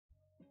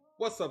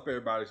What's up,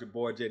 everybody? It's your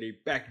boy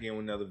JD back again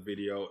with another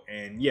video.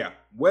 And yeah,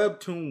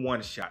 Webtoon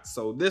one shot.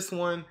 So this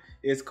one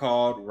is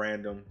called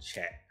Random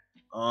Chat.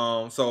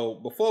 So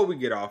before we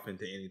get off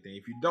into anything,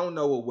 if you don't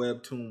know what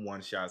Webtoon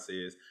one shots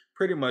is,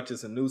 pretty much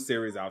it's a new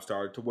series I've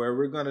started to where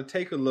we're gonna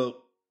take a look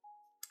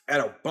at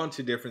a bunch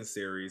of different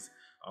series.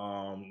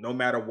 No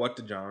matter what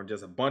the genre,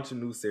 just a bunch of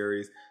new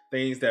series,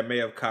 things that may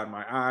have caught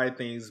my eye,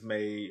 things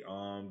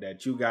that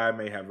you guys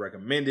may have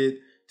recommended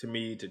to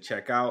me to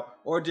check out,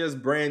 or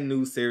just brand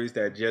new series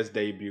that just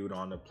debuted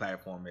on the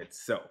platform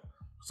itself.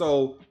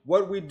 So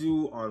what we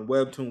do on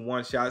Webtoon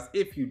one shots,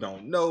 if you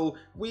don't know,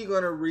 we're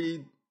gonna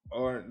read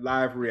or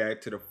live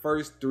react to the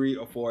first 3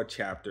 or 4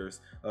 chapters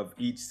of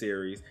each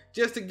series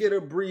just to get a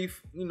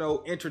brief,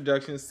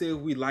 introduction, see if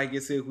we like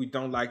it, see if we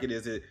don't like it.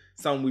 Is it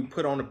something we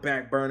put on the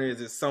back burner?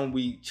 Is it something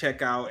we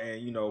check out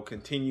and,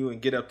 continue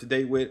and get up to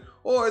date with?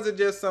 Or is it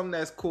just something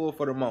that's cool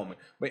for the moment?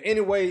 But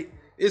anyway,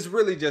 it's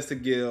really just to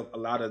give a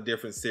lot of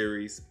different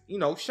series,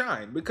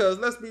 shine. Because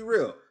let's be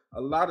real, a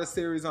lot of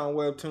series on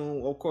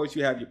Webtoon, of course,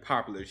 you have your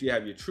populars, you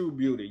have your True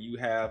Beauty, you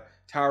have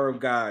Tower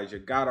of Gods,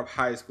 your God of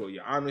High School,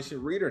 your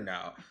Omniscient Reader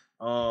now,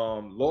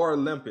 Lore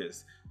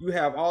Olympus. You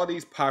have all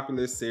these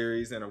popular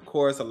series, and of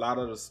course, a lot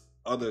of the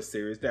other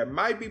series that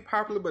might be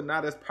popular but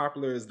not as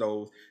popular as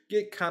those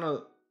get kind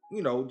of,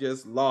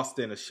 just lost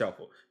in a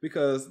shuffle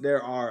because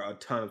there are a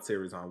ton of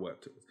series on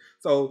Webtoon.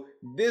 So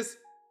this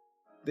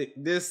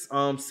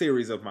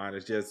series of mine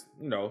is just,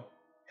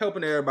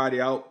 helping everybody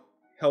out,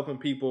 helping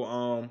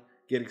people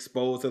get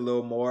exposed a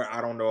little more.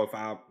 I don't know if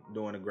I'm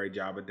doing a great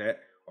job at that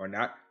or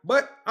not,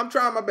 but I'm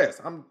trying my best.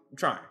 I'm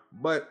trying.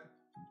 But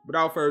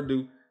without further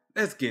ado,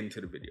 let's get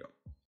into the video.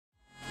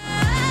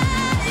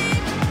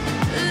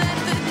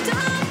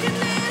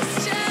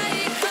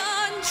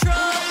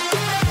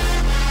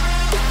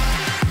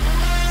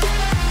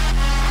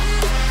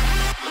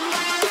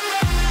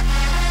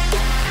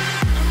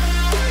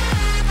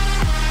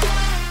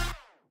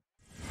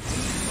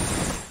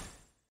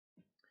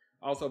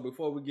 Also,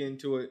 before we get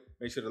into it,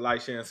 make sure to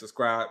like, share, and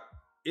subscribe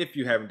if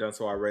you haven't done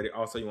so already.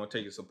 Also, you want to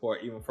take your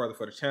support even further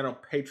for the channel,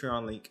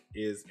 Patreon link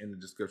is in the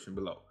description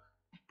below.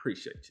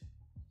 Appreciate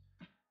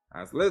you.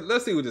 All right, so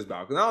let's see what this is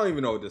about, because I don't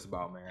even know what this is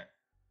about, man.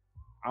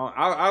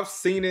 I've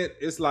seen it.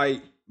 It's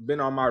like been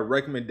on my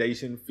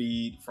recommendation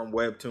feed from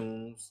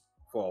Webtoons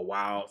for a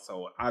while,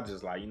 so I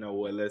just like, you know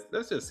what,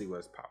 let's just see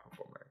what's popping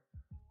for,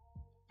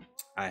 man.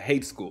 I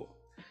hate school.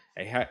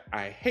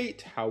 I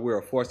hate how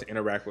we're forced to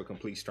interact with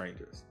complete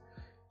strangers.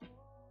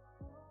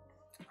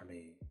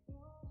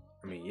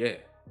 I mean, yeah,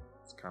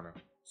 it's kind of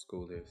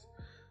school is.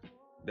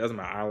 Doesn't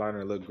my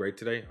eyeliner look great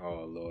today?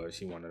 Oh Lord,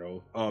 she one of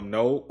those.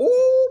 No.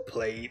 Ooh,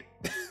 played.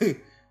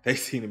 They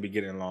seem to be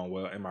getting along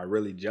well. Am I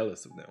really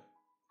jealous of them?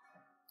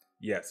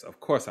 Yes, of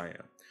course I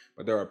am.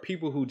 But there are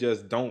people who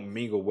just don't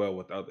mingle well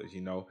with others,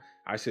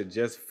 I should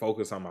just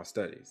focus on my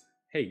studies.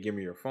 Hey, give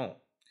me your phone.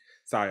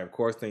 Sorry, of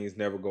course things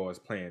never go as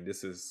planned.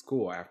 This is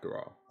school after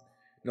all.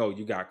 No,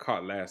 you got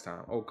caught last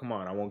time. Oh, come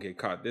on, I won't get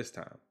caught this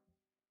time.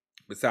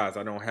 Besides,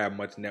 I don't have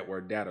much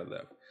network data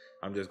left.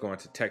 I'm just going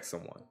to text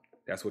someone.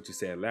 That's what you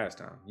said last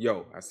time.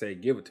 Yo, I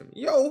said give it to me.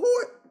 Yo,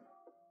 who?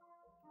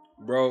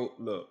 Bro,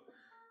 look.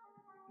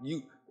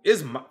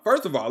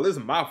 First of all, it's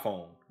my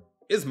phone.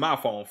 It's my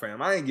phone,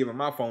 fam. I ain't giving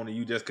my phone to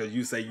you just because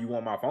you say you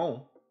want my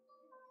phone.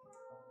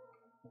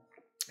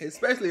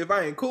 Especially if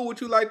I ain't cool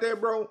with you like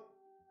that, bro.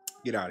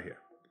 Get out of here.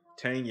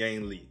 Chang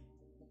Yang Lee.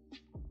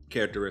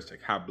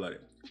 Characteristic,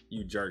 hot-blooded.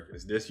 You jerk.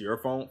 Is this your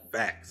phone?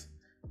 Facts.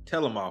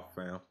 Tell them off,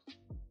 fam.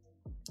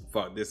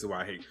 Fuck, this is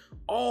why I hate.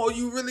 Oh,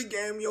 you really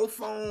gave me your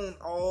phone.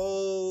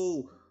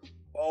 Oh,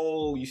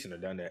 you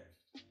shouldn't have done that.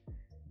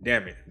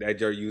 Damn it, that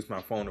jerk used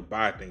my phone to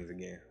buy things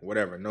again.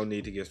 Whatever, no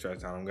need to get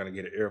stressed out. I'm gonna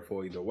get an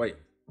earful either way.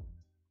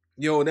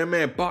 Yo, that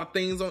man bought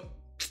things on.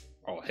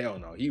 Oh, hell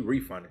no, he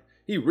refunded.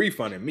 He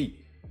refunded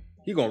me.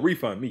 He gonna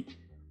refund me.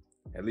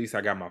 At least I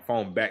got my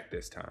phone back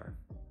this time.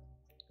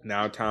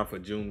 Now time for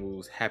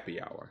Junwoo's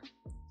happy hour.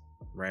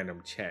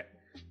 Random chat.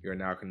 You're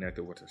now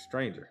connected with a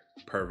stranger.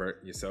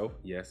 Pervert yourself?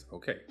 Yes,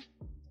 okay.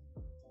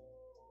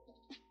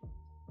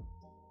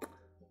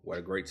 What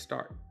a great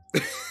start.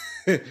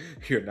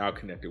 You're now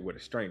connected with a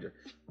stranger.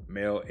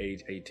 Male,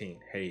 age 18.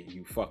 Hey,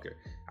 you fucker.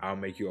 I'll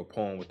make you a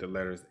poem with the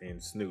letters in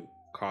Snoop.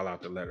 Call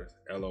out the letters.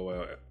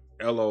 LOL.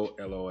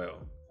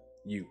 LOL.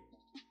 You.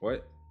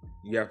 What?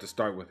 You have to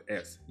start with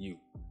S. You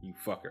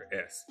fucker.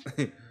 S.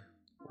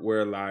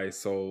 Where lies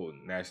Seoul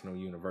National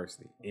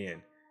University?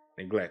 N.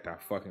 Neglect. I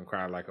fucking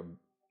cried like a...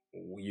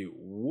 You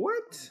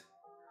what?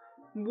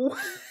 What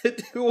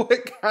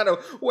kind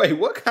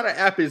of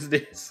app is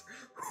this?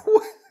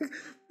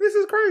 This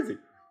is crazy.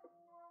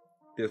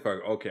 This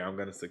fucker. Okay, I'm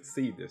gonna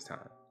succeed this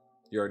time.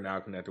 You're now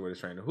connected with a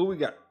stranger. Who we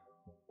got?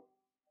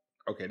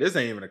 Okay, this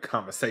ain't even a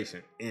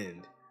conversation.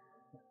 End.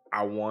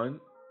 I won.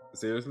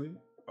 Seriously?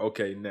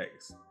 Okay,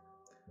 next.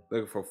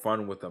 Looking for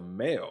fun with a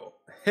male.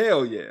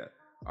 Hell yeah.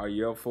 Are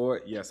you up for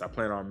it? Yes, I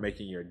plan on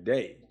making your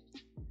day.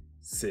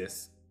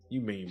 Sis. You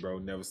mean, bro?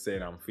 Never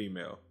said I'm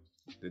female.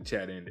 The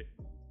chat ended.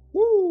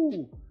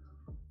 Woo!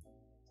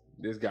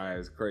 This guy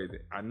is crazy.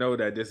 I know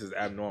that this is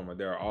abnormal.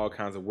 There are all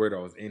kinds of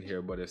weirdos in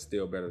here, but it's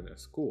still better than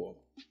school.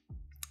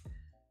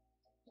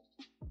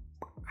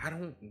 I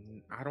don't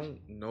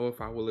know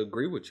if I will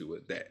agree with you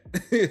with that.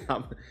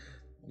 All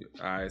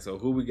right, so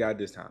who we got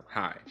this time?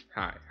 Hi.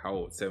 How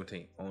old?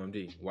 17.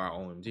 OMG. Why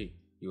OMG?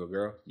 You a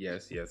girl?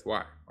 Yes.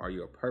 Why? Are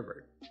you a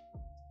pervert?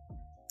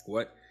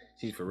 What?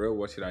 She's for real?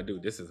 What should I do?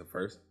 This is a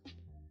first.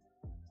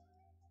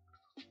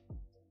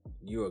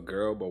 You a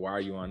girl, but why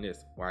are you on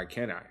this? Why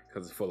can't I?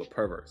 Because it's full of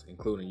perverts,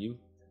 including you.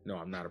 No,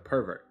 I'm not a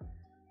pervert.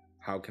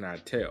 How can I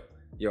tell?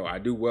 Yo, I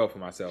do well for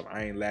myself.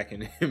 I ain't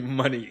lacking in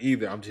money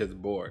either. I'm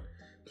just bored.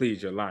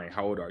 Please, you're lying.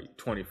 How old are you?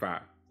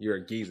 25. You're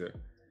a geezer.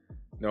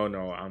 No,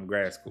 I'm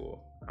grad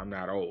school. I'm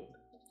not old.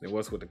 Then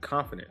what's with the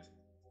confidence?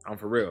 I'm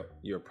for real.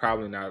 You're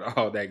probably not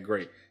all that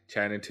great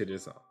chatting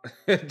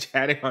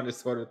on this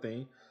sort of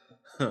thing.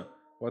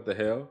 What the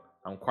hell?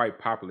 I'm quite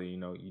popular, you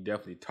know. You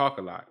definitely talk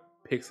a lot.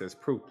 Pics as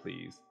proof,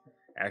 please.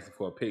 Asking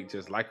for a pic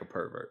just like a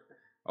pervert.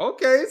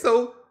 Okay,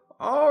 so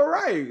all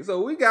right.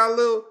 So we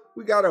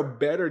got a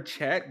better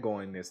chat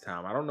going this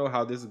time. I don't know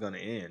how this is gonna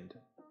end.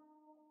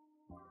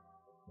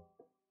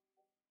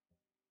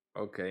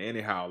 Okay,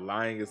 anyhow,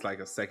 lying is like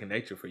a second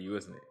nature for you,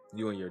 isn't it?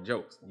 You and your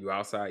jokes. You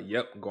outside?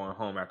 Yep, going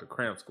home after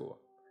cram school.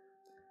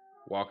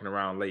 Walking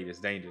around late is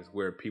dangerous.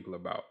 Weird people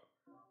about.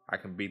 I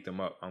can beat them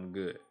up. I'm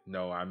good.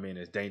 No, I mean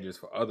it's dangerous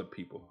for other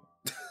people.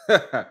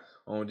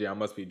 OMG, I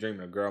must be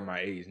dreaming. A girl my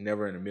age.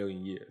 Never in a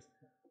million years.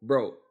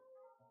 Bro,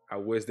 I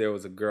wish there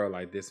was a girl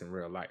like this in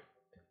real life.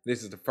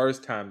 This is the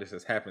first time this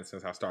has happened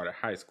since I started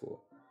high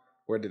school.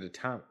 Where did the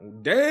time?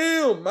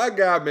 Damn, my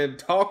guy been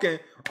talking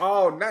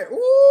all night.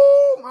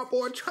 Ooh, my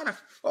boy trying to.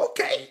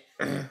 Okay.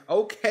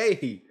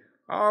 Okay.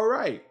 All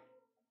right.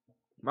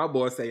 My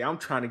boy say, I'm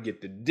trying to get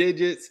the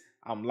digits.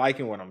 I'm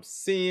liking what I'm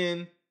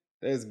seeing.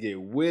 Let's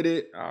get with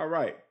it. All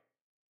right.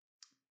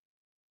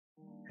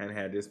 Hadn't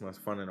had this much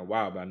fun in a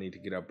while, but I need to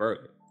get up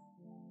early.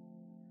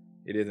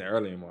 It isn't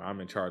early anymore. I'm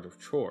in charge of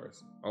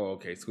chores. Oh,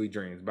 okay. Sweet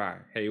dreams. Bye.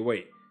 Hey,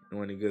 wait.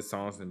 Know any good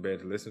songs in bed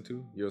to listen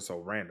to? You're so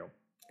random.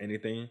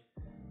 Anything?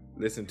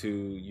 Listen to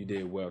You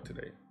Did Well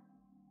Today.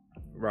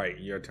 Right,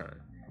 your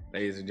turn.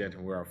 Ladies and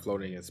gentlemen, we are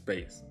floating in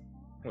space.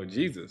 Oh,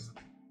 Jesus.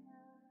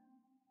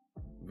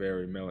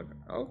 Very melancholy.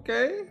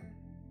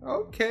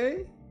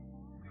 Okay.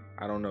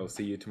 I don't know.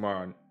 See you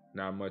tomorrow.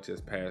 Not much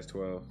is past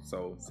 12,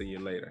 so see you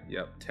later.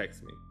 Yep,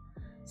 text me.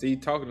 See,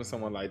 talking to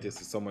someone like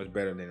this is so much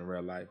better than in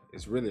real life.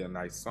 It's really a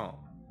nice song.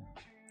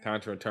 Time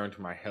to return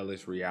to my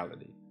hellish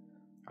reality.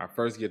 I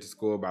first get to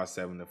school about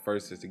 7. The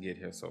first is to get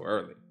here so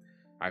early.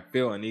 I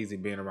feel uneasy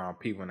being around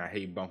people and I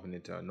hate bumping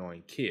into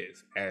annoying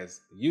kids.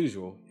 As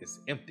usual, it's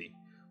empty.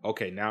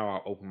 Okay, now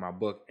I'll open my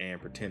book and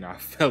pretend I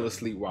fell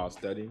asleep while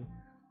studying.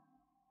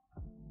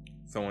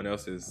 Someone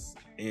else is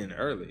in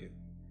early.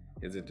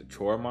 Is it the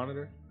chore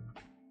monitor?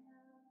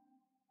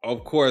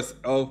 Of course,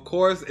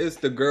 it's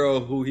the girl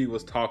who he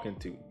was talking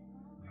to.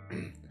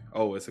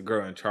 Oh, it's a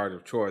girl in charge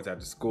of chores at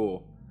the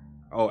school.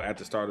 Oh, at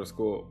the start of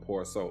school,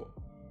 poor soul.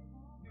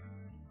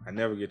 I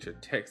never get your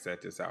text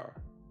at this hour.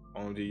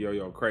 OMG,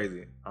 yo,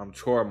 crazy. I'm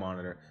chore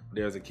monitor.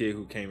 There's a kid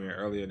who came in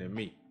earlier than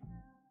me.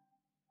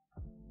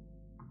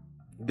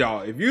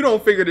 Dawg, if you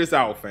don't figure this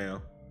out,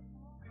 fam.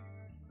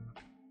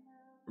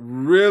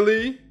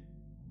 Really?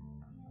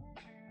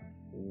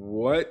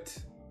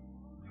 What?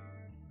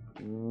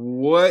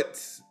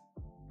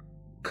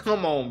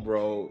 Come on,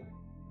 bro.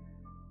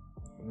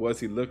 What's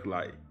he look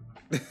like?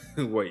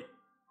 Wait.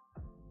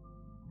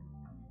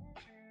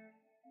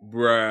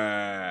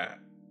 Bruh.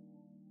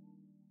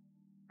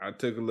 I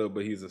took a look,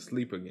 but he's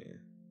asleep again.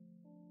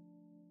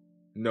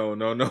 No.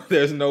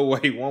 There's no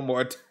way. One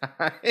more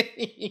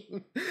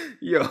time.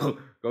 Yo,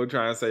 go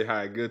try and say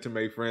hi. Good to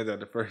make friends at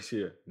the first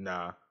year.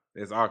 Nah,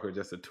 it's awkward,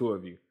 just the two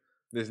of you.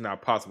 This is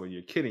not possible.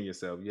 You're kidding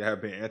yourself. You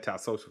have been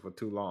antisocial for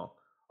too long.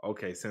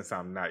 Okay, since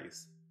I'm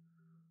nice.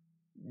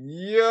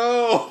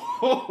 Yo,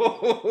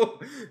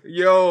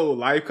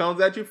 life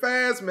comes at you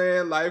fast,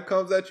 man. Life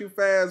comes at you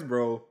fast,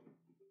 bro.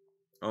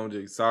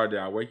 OMG, sorry did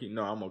I wake you?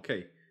 No, I'm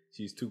okay.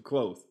 She's too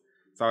close.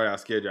 Sorry I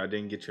scared you. I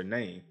didn't get your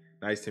name.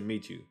 Nice to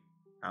meet you.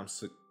 I'm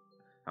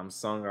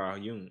Sung Ah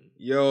Yoon.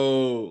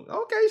 Yo,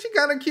 okay, she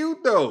kind of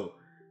cute though.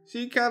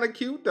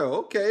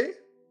 Okay.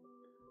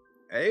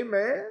 Hey,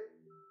 man.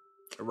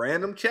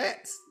 Random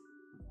chats.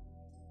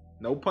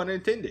 No pun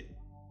intended.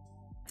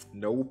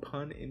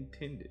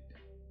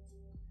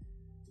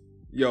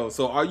 Yo,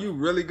 so are you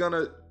really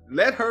gonna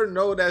let her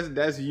know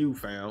that's you,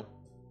 fam?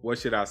 What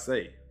should I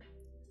say?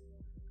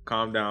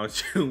 Calm down,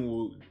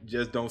 June.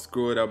 Just don't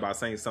screw it up by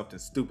saying something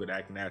stupid.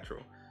 Act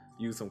natural.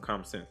 Use some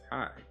common sense.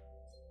 Hi.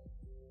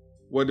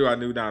 What do I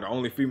do now? The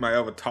only female I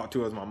ever talked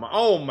to is my mom.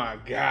 Oh my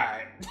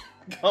God.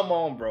 Come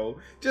on, bro.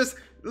 Just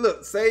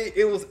look, say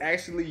it was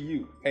actually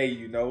you. Hey,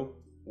 you know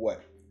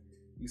what?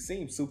 You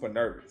seem super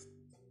nervous.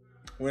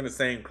 We're in the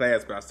same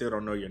class, but I still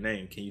don't know your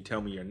name. Can you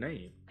tell me your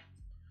name?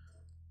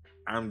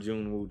 I'm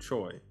Junwoo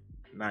Choi.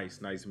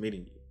 Nice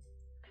meeting you.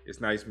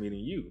 It's nice meeting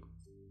you.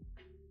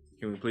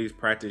 Can we please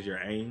practice your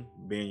aim?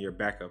 Being your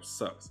backup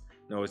sucks.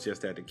 No, it's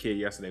just that the kid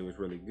yesterday was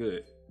really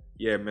good.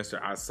 Yeah,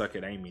 Mr. I suck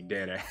at aiming,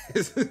 dead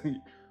ass.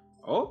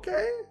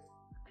 Okay.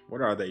 What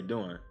are they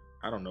doing?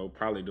 I don't know,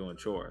 probably doing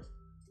chores.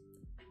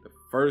 The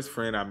first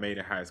friend I made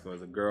in high school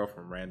is a girl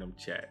from random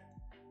chat.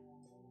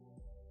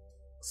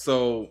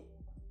 So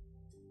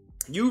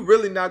you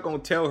really not gonna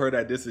tell her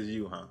that this is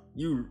you, huh?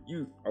 You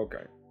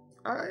okay.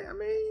 I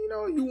mean,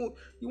 you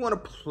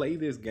want to play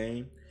this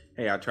game.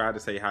 Hey, I tried to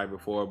say hi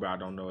before, but I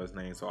don't know his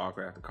name, so I'll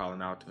have to call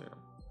out to him.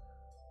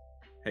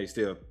 Hey,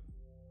 still,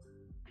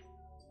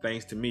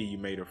 thanks to me, you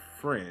made a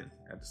friend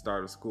at the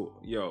start of school.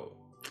 Yo.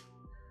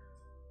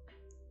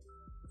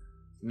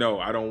 No,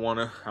 I don't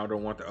want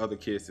the other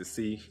kids to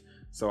see,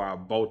 so I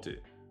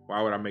bolted.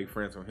 Why would I make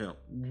friends with him?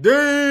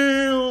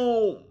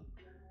 Damn!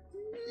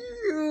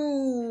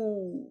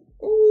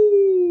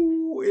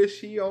 Ooh, if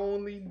she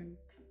only knew.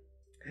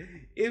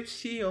 If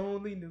she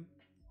only knew.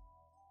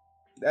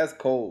 That's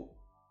cold.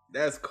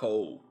 That's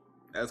cold.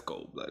 That's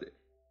cold-blooded.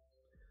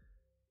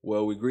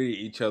 Well, we greeted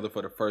each other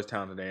for the first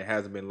time today. It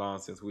hasn't been long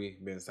since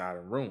we've been inside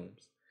of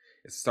rooms.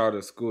 It's the start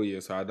of the school year,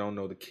 so I don't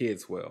know the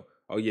kids well.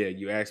 Oh, yeah,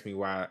 you asked me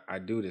why I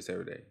do this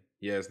every day.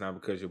 Yeah, it's not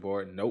because you're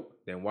bored. Nope.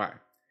 Then why?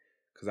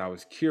 Because I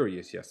was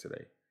curious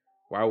yesterday.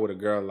 Why would a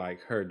girl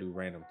like her do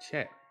random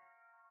chat?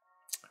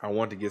 I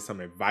want to get some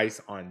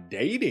advice on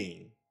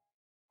dating.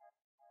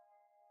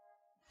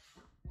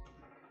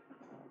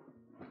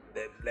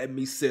 Let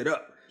me sit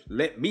up.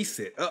 Let me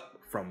sit up.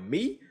 From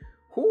me?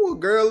 Who,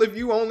 girl, if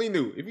you only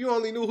knew. If you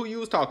only knew who you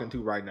was talking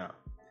to right now.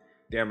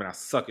 Damn it, I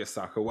suck at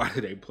soccer. Why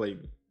do they play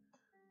me?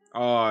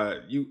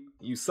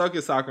 You suck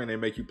at soccer and they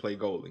make you play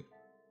goalie.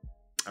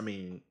 I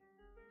mean,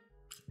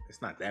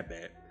 it's not that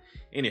bad.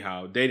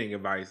 Anyhow, dating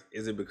advice.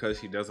 Is it because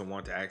she doesn't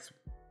want to ask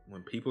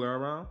when people are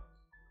around?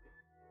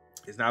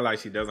 It's not like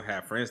she doesn't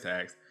have friends to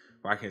ask.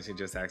 Why can't she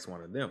just ask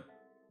one of them?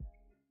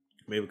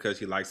 Maybe because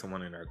she likes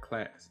someone in her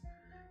class.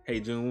 Hey,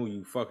 June,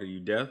 you fucker, you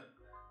deaf?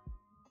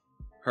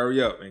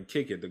 Hurry up and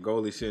kick it. The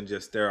goalie shouldn't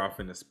just stare off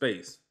into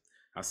space.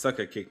 I suck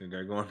at kicking.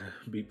 They're going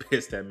to be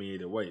pissed at me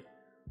either way.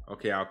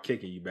 Okay, I'll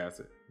kick it, you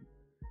bastard.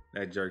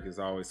 That jerk is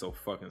always so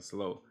fucking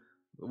slow.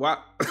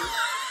 What?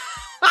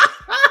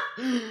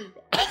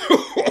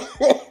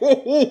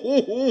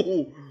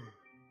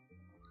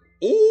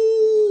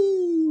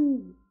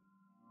 Ooh.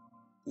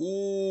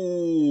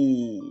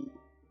 Ooh.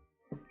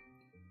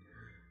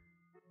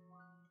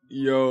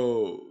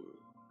 Yo.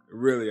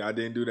 Really, I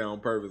didn't do that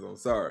on purpose. I'm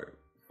sorry.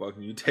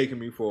 Fucking you taking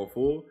me for a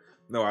fool?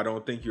 No, I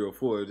don't think you're a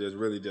fool. It's just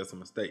really just a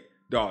mistake.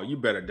 Dog, you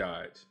better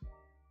dodge.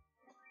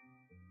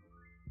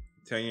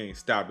 Tell you ain't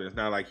stopped it. It's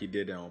not like he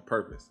did that on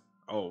purpose.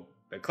 Oh,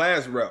 the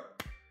class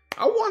rep.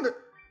 I wonder,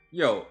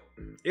 yo,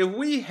 if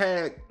we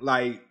had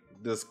like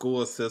the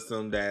school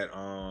system that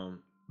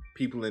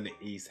people in the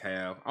East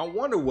have, I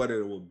wonder what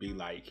it would be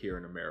like here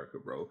in America,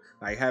 bro.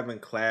 Like having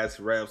class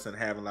reps and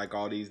having like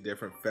all these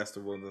different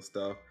festivals and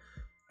stuff.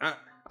 I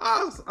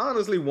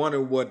honestly wonder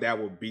what that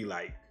would be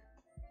like.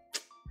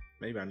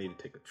 Maybe I need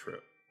to take a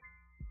trip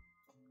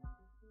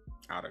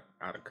out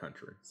of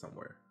country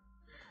somewhere.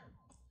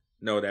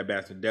 No, that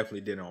bastard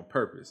definitely did it on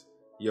purpose.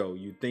 Yo,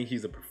 you think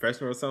he's a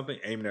professional or something,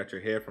 aiming at your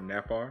head from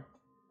that far?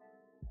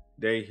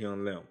 Day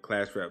Hyun Lim,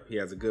 class rep. He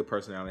has a good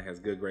personality, has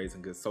good grades,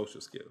 and good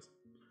social skills.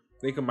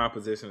 Think of my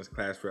position as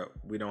class rep.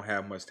 We don't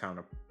have much time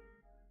to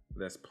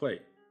let's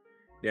play.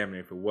 Damn it,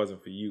 if it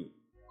wasn't for you.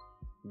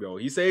 Yo,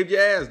 he saved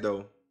your ass,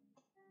 though.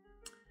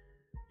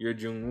 You're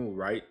Jung-woo,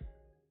 right?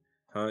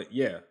 Huh?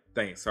 Yeah,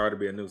 thanks. Sorry to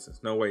be a nuisance.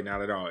 No way,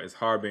 not at all. It's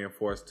hard being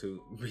forced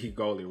to be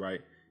goalie,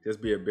 right?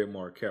 Just be a bit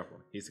more careful.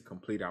 He's the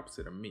complete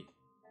opposite of me.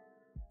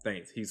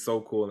 Thanks. He's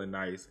so cool and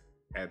nice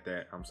at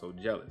that. I'm so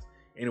jealous.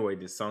 Anyway,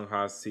 did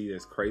Sung-ha see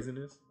this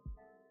craziness?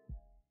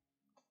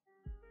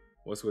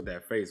 What's with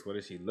that face? What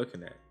is she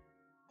looking at?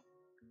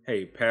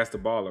 Hey, pass the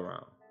ball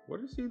around.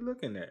 What is she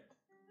looking at?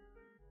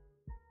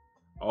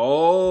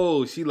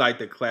 Oh, she like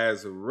the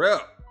class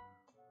rep.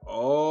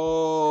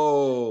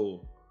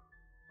 Oh.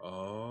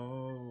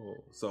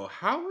 So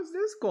how is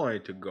this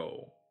going to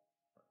go?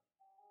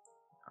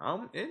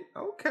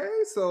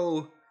 Okay,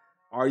 so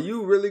are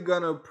you really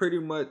gonna pretty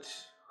much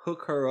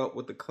hook her up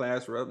with the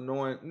class rep,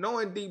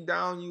 knowing deep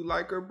down you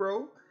like her,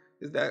 bro?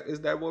 Is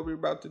that what we're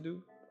about to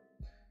do?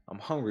 I'm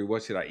hungry.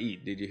 What should I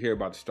eat? Did you hear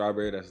about the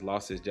strawberry that's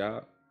lost his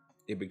job?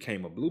 It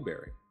became a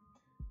blueberry.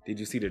 Did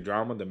you see the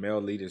drama? The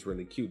male lead is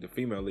really cute. The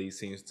female lead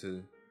seems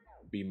to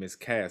be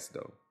miscast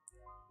though.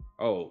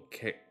 Oh,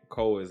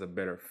 Cole is a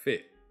better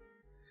fit.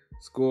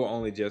 School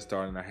only just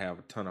started and I have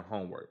a ton of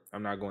homework.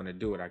 I'm not going to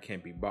do it. I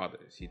can't be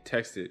bothered. She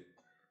texted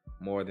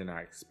more than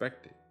I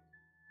expected.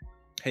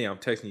 Hey, I'm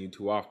texting you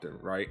too often,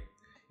 right?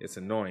 It's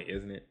annoying,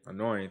 isn't it?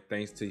 Annoying.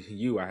 Thanks to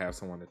you, I have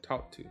someone to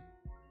talk to.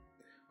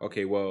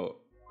 Okay, well,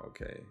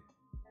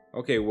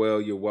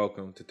 you're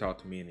welcome to talk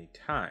to me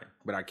anytime,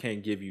 but I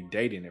can't give you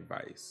dating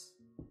advice.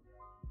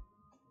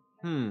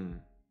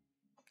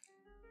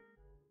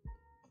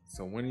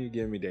 So when are you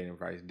giving me dating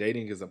advice?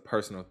 Dating is a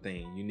personal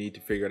thing. You need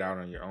to figure it out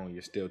on your own.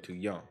 You're still too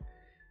young.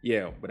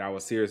 Yeah, but I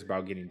was serious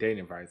about getting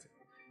dating advice.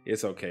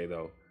 It's okay,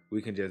 though.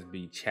 We can just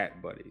be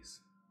chat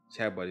buddies.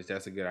 Chat buddies,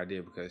 that's a good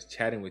idea because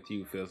chatting with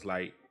you feels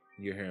like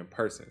you're here in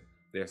person.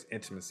 There's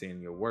intimacy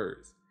in your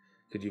words.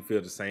 Could you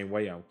feel the same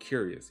way? I'm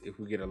curious. If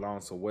we get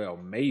along so well,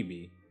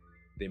 maybe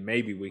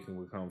we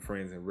can become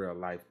friends in real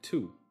life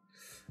too.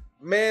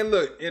 Man,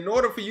 look, in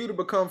order for you to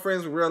become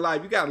friends in real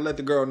life, you gotta let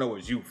the girl know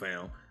it's you,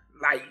 fam.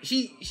 Like,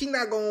 she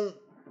not gonna...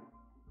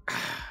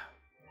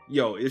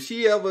 Yo, if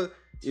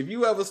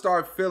you ever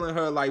start feeling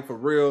her, like, for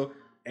real,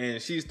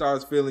 and she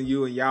starts feeling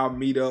you, and y'all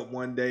meet up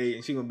one day,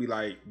 and she gonna be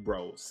like,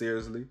 bro,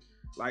 seriously?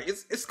 Like,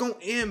 it's gonna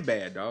end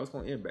bad, dog. It's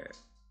gonna end bad.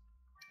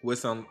 With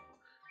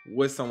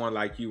someone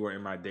like you or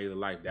in my daily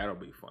life, that'll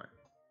be fun.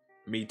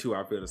 Me too,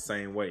 I feel the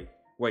same way.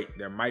 Wait,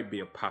 there might be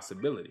a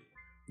possibility.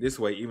 This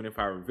way, even if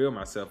I reveal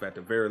myself, at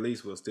the very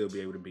least, we'll still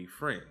be able to be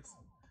friends.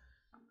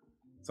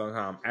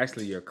 Somehow, I'm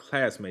actually your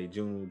classmate,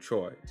 June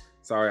Choi.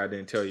 Sorry I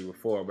didn't tell you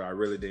before, but I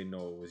really didn't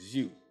know it was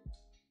you.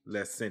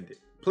 Let's send it.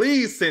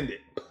 Please send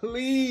it.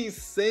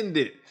 Please send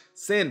it.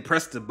 Send.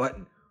 Press the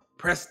button.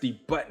 Press the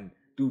button.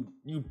 Dude,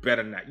 you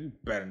better not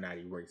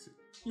erase it.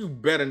 You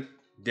better.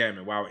 Damn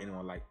it. Why would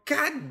anyone like?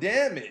 God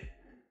damn it.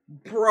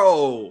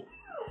 Bro,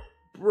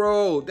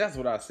 that's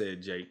what I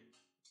said, Jake.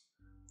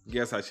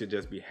 Guess I should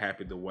just be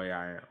happy the way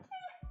I am.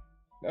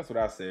 That's what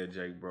I said,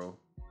 Jake, bro.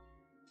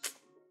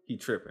 He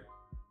tripping.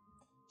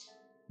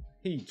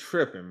 He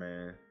tripping,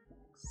 man.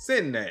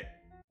 Send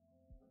that.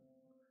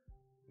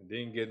 I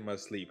didn't get much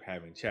sleep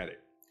having chatted.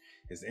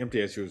 It's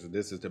empty as usual.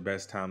 This is the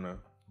best time to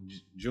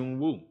June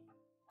Woo.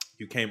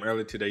 You came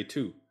early today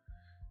too.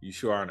 You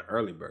sure are an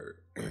early bird.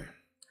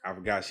 I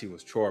forgot she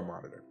was chore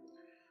monitor.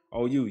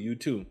 Oh, you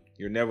too.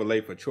 You're never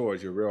late for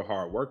chores. You're real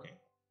hard working.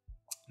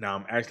 Now,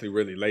 I'm actually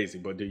really lazy,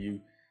 but do you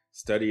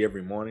study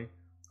every morning?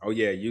 Oh,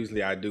 yeah,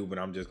 usually I do, but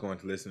I'm just going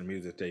to listen to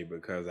music today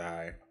because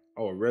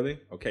Oh, really?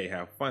 Okay,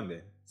 have fun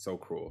then. So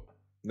cruel.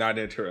 Not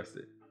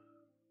interested.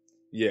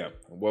 Yeah,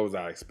 what was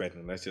I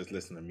expecting? Let's just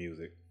listen to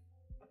music.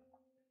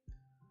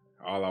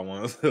 All I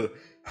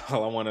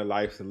want in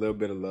life is a little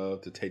bit of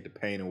love to take the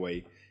pain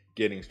away,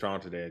 getting strong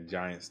to that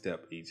giant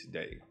step each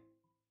day.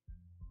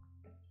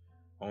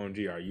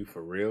 OMG, are you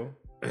for real?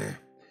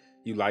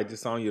 You like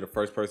this song? You're the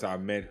first person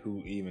I've met who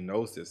even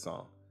knows this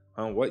song.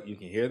 Huh? What? You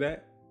can hear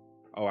that?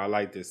 Oh, I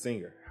like this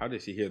singer. How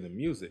did she hear the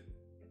music?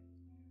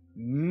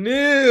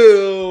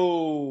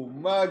 No,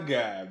 my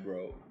God,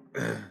 bro.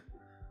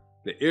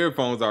 The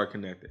earphones are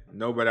connected.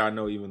 Nobody I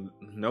know even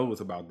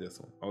knows about this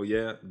one. Oh,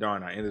 yeah?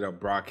 Darn, I ended up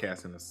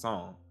broadcasting a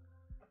song.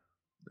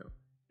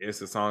 It's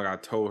the song I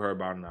told her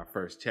about in our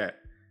first chat.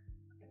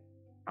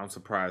 I'm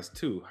surprised,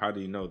 too. How do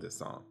you know this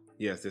song?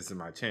 Yes, this is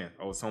my chance.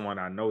 Oh, someone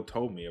I know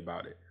told me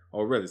about it.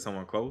 Oh, really?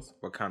 Someone close?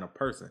 What kind of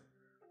person?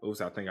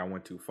 Oops, I think I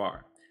went too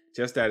far.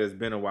 Just that it's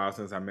been a while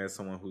since I met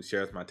someone who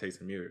shares my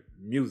taste in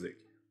music.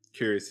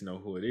 Curious to know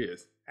who it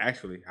is.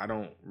 Actually, I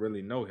don't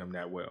really know him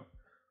that well.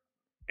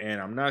 And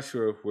I'm not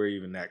sure if we're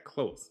even that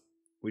close.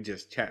 We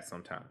just chat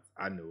sometimes.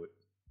 I knew it.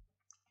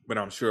 But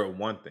I'm sure of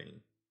one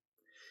thing.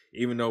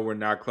 Even though we're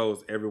not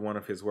close, every one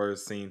of his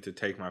words seemed to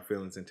take my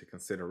feelings into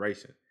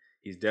consideration.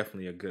 He's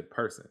definitely a good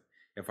person.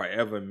 If I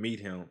ever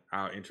meet him,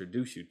 I'll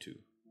introduce you to.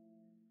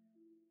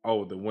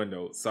 Oh, the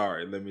window.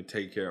 Sorry, let me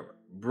take care of it.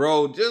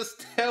 Bro,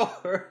 just tell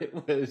her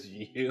it was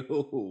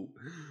you.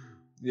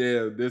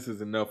 Yeah, this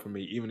is enough for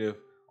me. Even if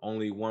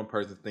only one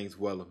person thinks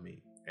well of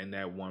me, and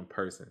that one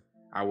person,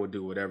 I will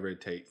do whatever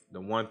it takes. The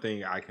one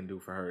thing I can do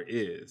for her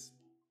is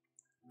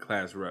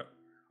class rep.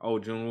 Oh,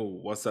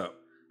 Junwoo, what's up?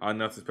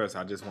 Nothing special.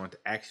 I just wanted to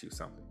ask you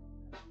something.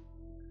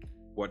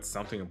 What's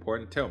something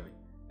important? Tell me.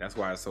 That's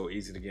why it's so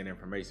easy to get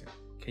information.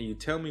 Can you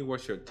tell me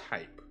what's your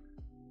type?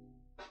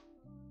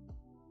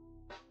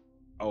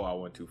 Oh, I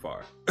went too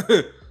far.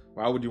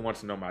 Why would you want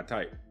to know my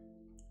type?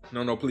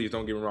 No, please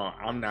don't get me wrong.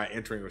 I'm not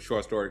entering a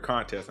short story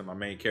contest and my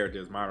main character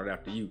is modeled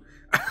after you.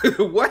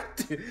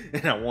 What?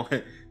 And I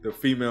want the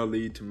female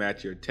lead to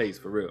match your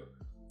taste, for real.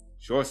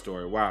 Short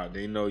story? Wow,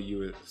 they know you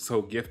were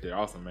so gifted.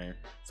 Awesome, man.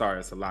 Sorry,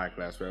 it's a lie,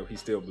 class rep. He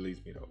still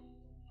believes me, though.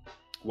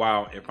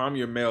 Wow, if I'm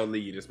your male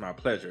lead, it's my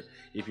pleasure.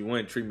 If you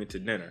wouldn't treat me to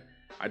dinner,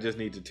 I just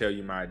need to tell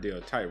you my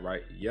ideal type,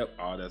 right? Yep,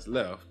 all that's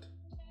left.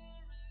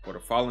 For the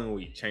following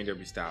week, change up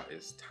your style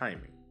is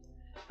timing.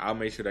 I'll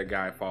make sure that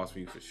guy falls for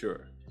you for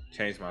sure.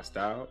 Change my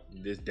style?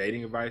 This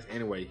dating advice?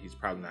 Anyway, he's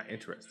probably not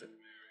interested.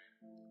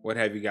 What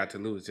have you got to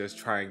lose? Just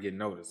try and get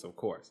noticed, of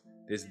course.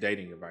 This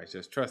dating advice,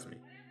 just trust me.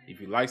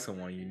 If you like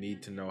someone, you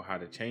need to know how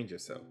to change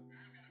yourself.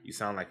 You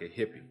sound like a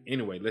hippie.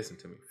 Anyway, listen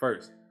to me.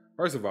 First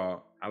of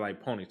all, I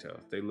like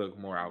ponytails. They look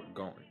more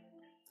outgoing.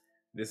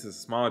 This is a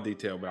small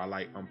detail, but I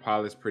like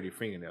unpolished, pretty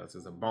fingernails.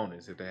 It's a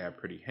bonus if they have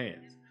pretty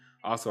hands.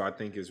 Also, I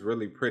think it's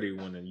really pretty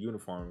when the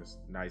uniform is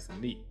nice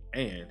and neat.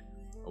 And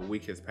a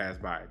week has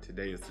passed by.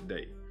 Today is the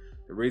day.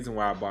 The reason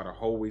why I bought a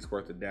whole week's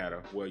worth of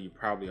data, well, you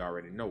probably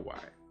already know why.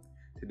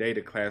 Today,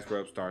 the class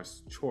rep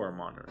starts chore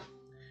monitoring.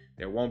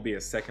 There won't be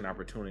a second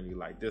opportunity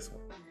like this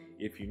one.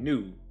 If you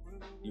knew,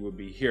 you would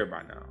be here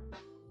by now.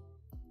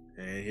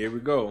 And here we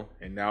go.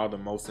 And now the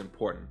most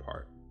important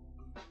part.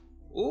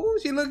 Ooh,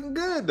 she looking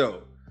good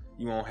though.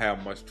 You won't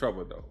have much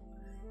trouble though.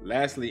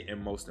 Lastly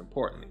and most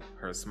importantly,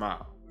 her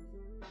smile.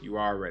 You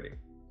are ready.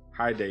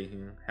 Hi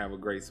Daehyun, have a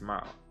great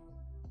smile.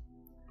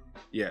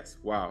 Yes.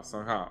 Wow.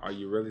 Sungha. Are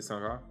you really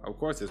Sungha? Of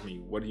course it's me.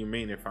 What do you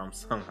mean if I'm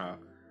Sungha?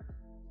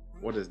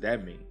 What does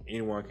that mean?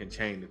 Anyone can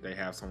change if they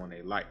have someone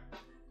they like.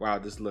 Wow,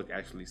 this look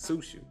actually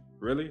suits you.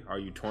 Really? Are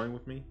you toying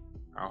with me?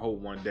 I hope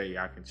one day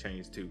I can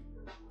change too.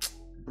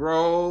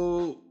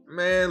 Bro,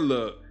 man,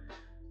 look,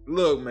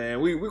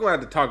 man, we're gonna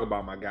have to talk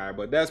about my guy,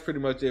 but that's pretty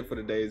much it for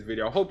today's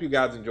video. I hope you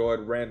guys enjoyed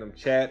random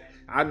chat.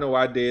 I know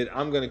I did.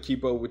 I'm gonna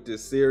keep up with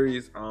this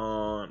series.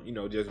 You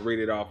know, just read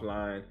it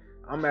offline.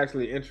 I'm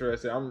actually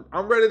interested.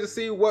 I'm ready to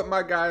see what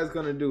my guy is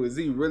gonna do. Is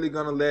he really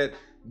gonna let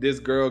this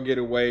girl get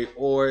away,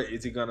 or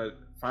is he gonna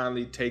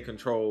finally take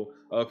control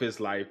of his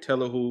life,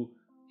 tell her who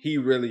he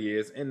really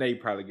is, and they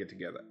probably get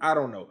together? I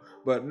don't know.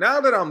 But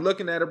now that I'm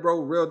looking at her, bro,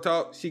 real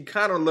talk, she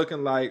kind of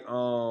looking like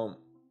you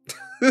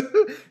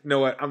know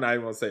what? I'm not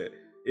even gonna say it.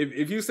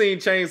 If you seen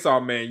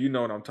Chainsaw Man, you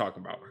know what I'm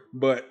talking about.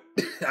 But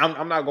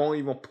I'm not gonna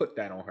even put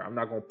that on her. I'm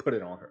not gonna put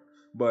it on her.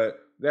 But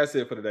that's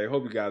it for today.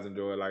 Hope you guys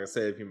enjoyed. Like I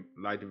said, if you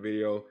like the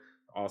video,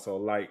 also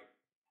like,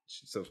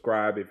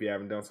 subscribe if you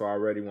haven't done so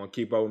already. Want to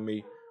keep up with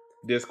me?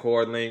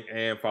 Discord link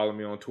and follow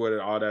me on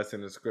Twitter. All that's in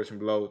the description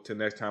below. Till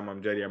next time,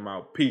 I'm JD. I'm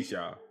out. Peace,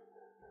 y'all.